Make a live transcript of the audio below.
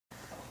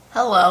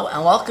Hello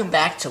and welcome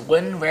back to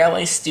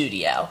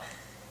WoodenRailwayStudio.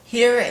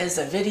 Here is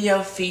a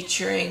video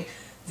featuring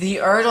the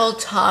ERTL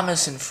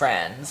Thomas and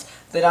Friends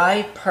that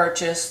I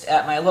purchased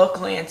at my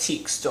local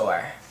antique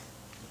store.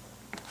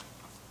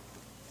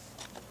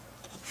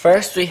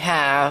 First we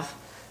have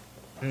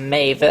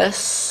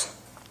Mavis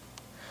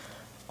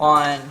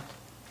on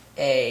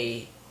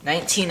a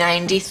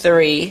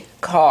 1993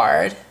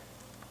 card.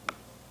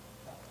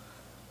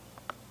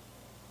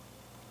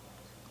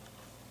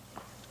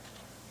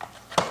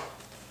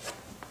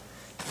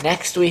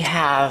 Next we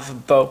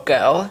have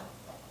Boko.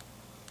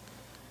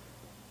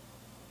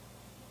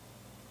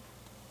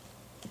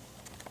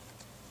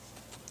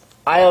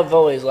 I have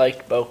always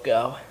liked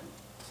Boko.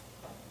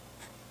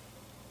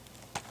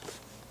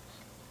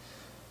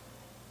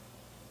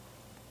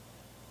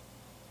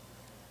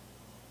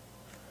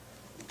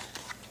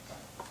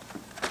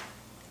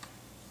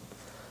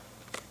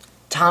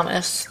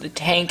 Thomas, the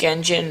tank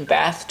engine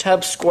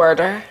bathtub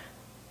squirter.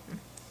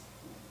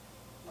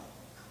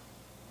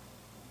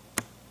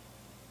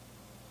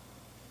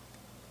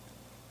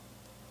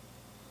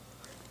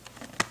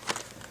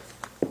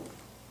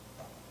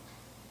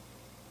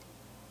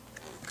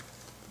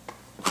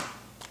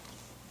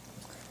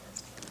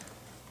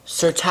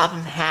 Sir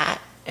Topham Hatt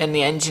and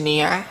the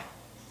Engineer.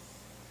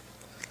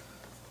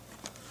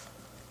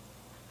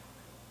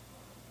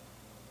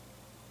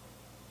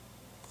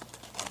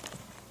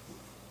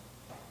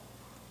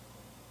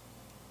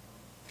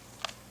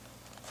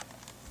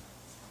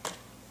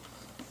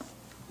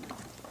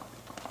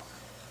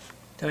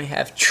 Then we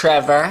have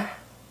Trevor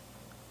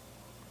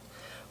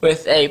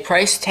with a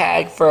price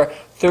tag for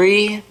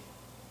 £3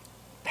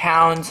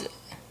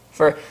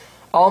 for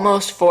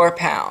almost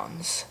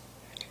 £4.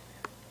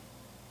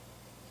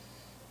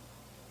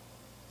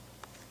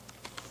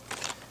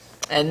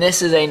 And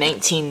this is a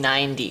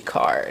 1990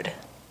 card.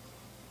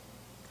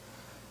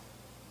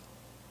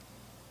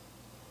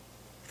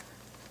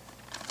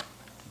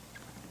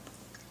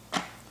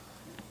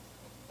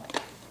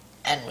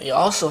 And we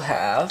also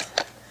have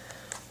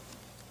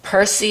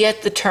Percy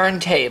at the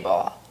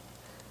Turntable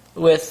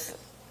with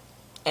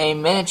a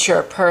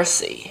miniature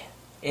Percy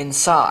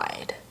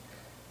inside.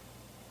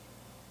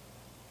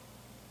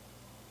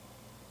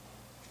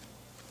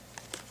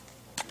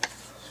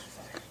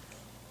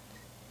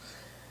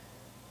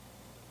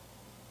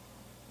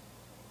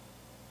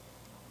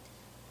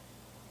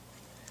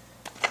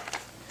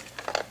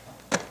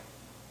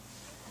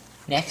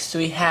 Next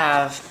we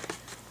have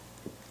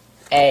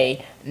a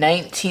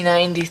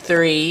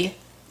 1993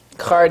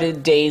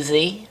 carded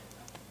Daisy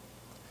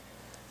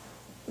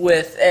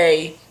with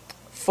a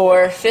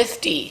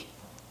 £450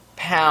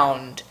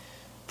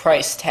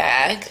 price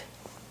tag.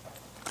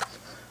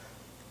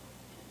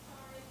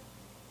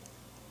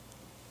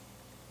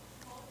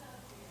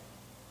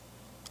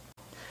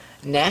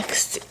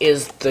 Next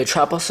is the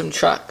Troublesome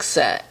Truck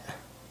set.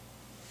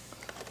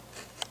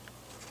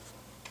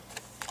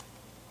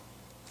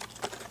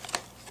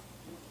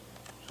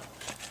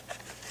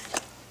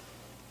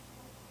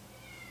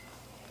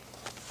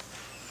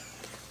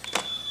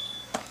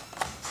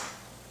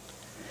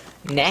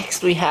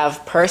 Next we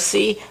have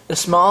Percy, the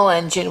small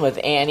engine with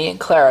Annie and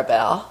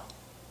Clarabelle.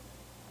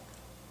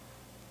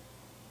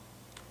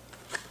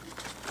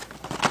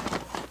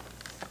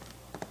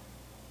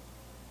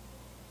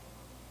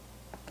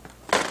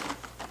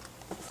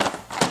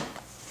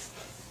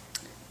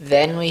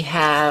 Then we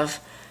have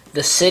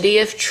the City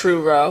of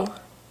Truro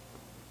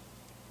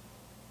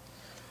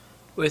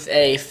with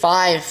a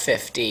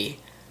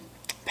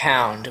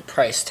 £550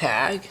 price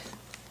tag.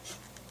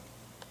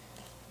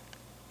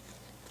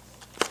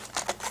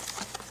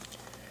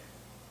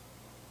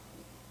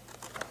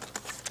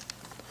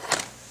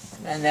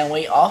 And then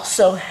we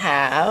also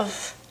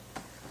have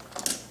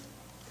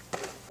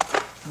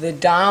the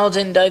Donald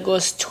and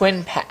Douglas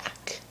Twin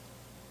Pack.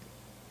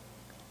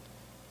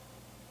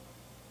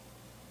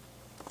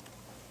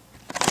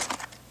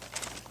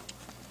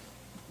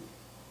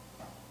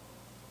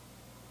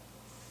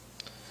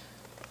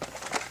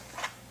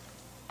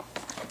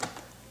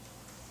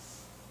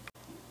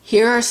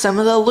 Here are some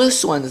of the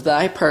loose ones that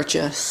I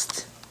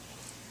purchased.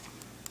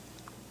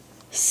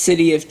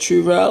 City of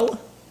Truro,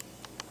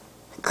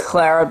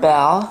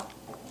 Clarabelle,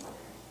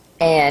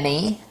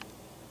 Annie,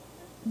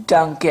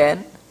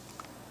 Duncan,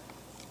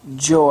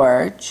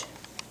 George,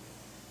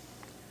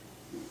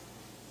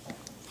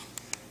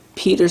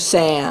 Peter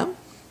Sam,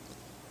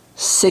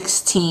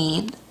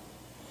 16,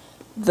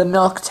 the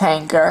Milk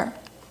Tanker,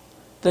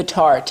 the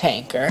Tar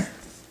Tanker,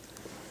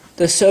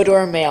 the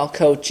Sodor Mail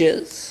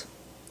Coaches,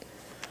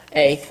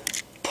 a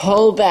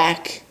Pull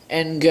Back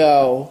and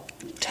Go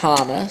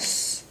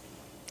Thomas,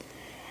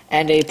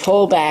 and a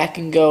Pull Back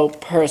and Go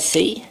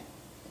Percy,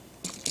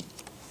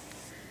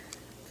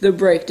 the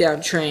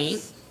Breakdown Train,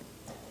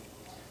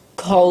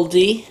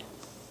 Caldy,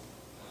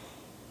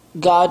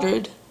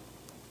 Goddard,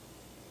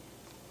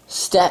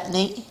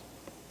 Stepney,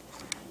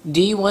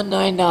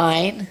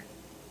 D199,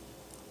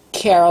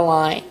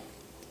 Caroline,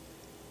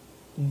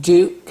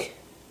 Duke,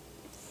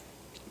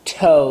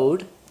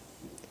 Toad,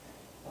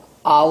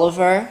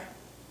 Oliver,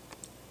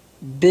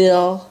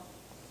 Bill,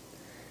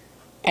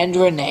 and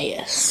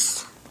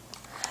Reneus.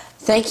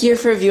 Thank you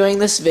for viewing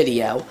this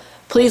video.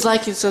 Please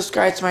like and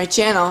subscribe to my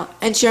channel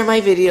and share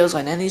my videos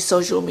on any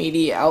social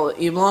media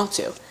outlet you belong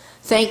to.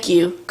 Thank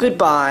you.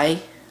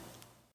 Goodbye.